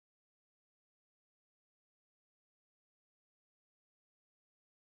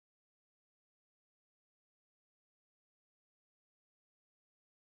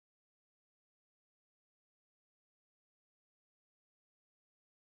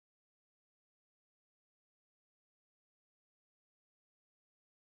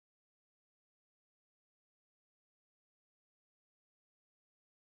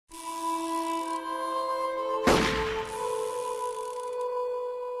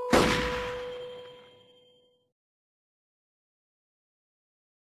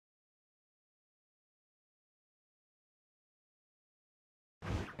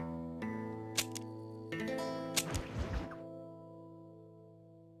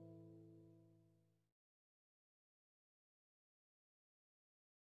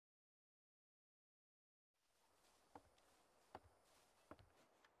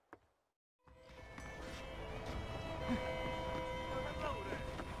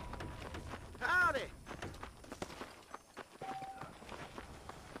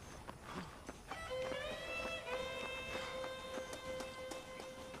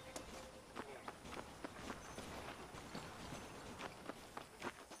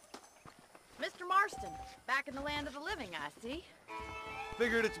Mr. Marston, back in the land of the living, I see.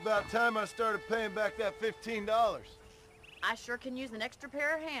 Figured it's about time I started paying back that $15. I sure can use an extra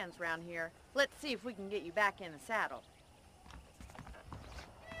pair of hands around here. Let's see if we can get you back in the saddle.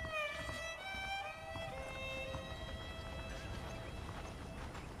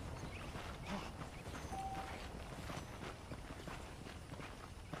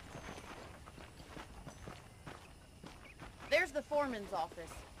 There's the foreman's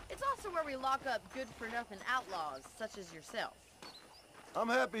office. It's also where we lock up good-for-nothing outlaws, such as yourself. I'm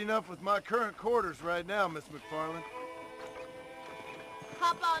happy enough with my current quarters right now, Miss McFarland.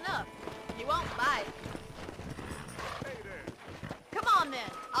 Hop on up. He won't bite. Hey there. Come on, then.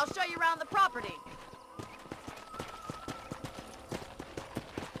 I'll show you around the property.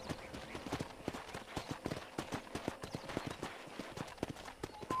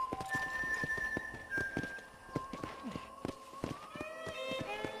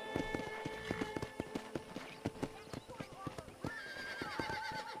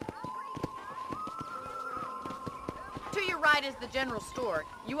 To your right is the general store.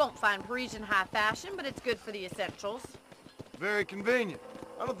 You won't find Parisian high fashion, but it's good for the essentials. Very convenient.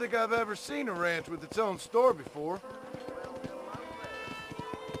 I don't think I've ever seen a ranch with its own store before.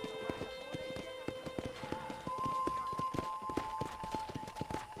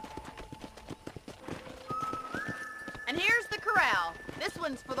 And here's the corral. This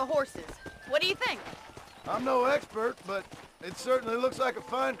one's for the horses. What do you think? I'm no expert, but it certainly looks like a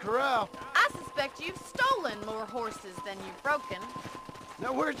fine corral. I suspect you've stolen more horses than you've broken.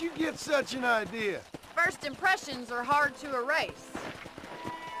 Now, where'd you get such an idea? First impressions are hard to erase.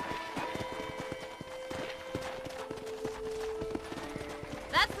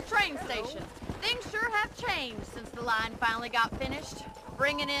 That's the train station. Things sure have changed since the line finally got finished,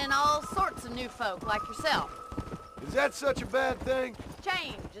 bringing in all sorts of new folk like yourself. Is that such a bad thing?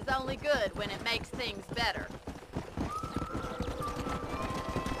 Change is only good when it makes things better.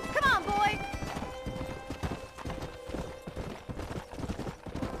 Come on, boy!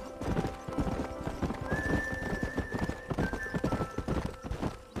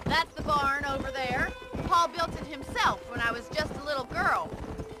 That's the barn over there. Paul built it himself when I was just a little girl.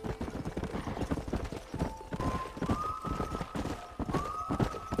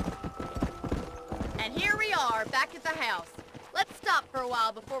 And here we are, back at the house. Let's stop for a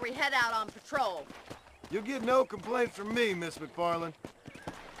while before we head out on patrol. You'll get no complaints from me, Miss McFarland.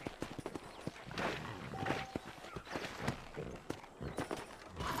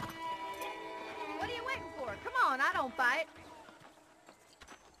 What are you waiting for? Come on, I don't bite.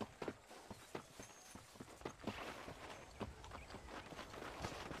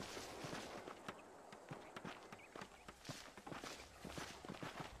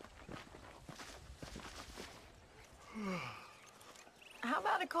 How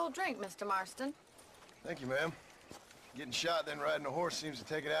about a cold drink, Mr. Marston? Thank you, ma'am. Getting shot then riding a horse seems to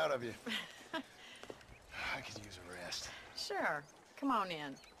take it out of you. I could use a rest. Sure. Come on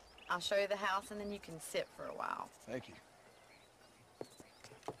in. I'll show you the house and then you can sit for a while. Thank you.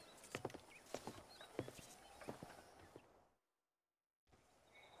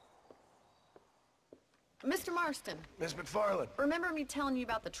 Mr. Marston. Miss McFarland. Remember me telling you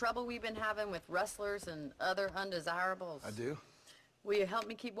about the trouble we've been having with rustlers and other undesirables? I do. Will you help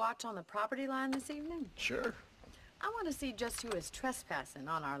me keep watch on the property line this evening? Sure. I want to see just who is trespassing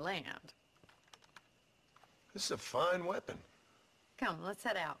on our land. This is a fine weapon. Come, let's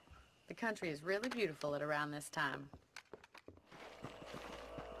head out. The country is really beautiful at around this time.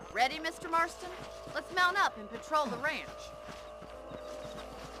 Ready, Mr. Marston? Let's mount up and patrol the ranch.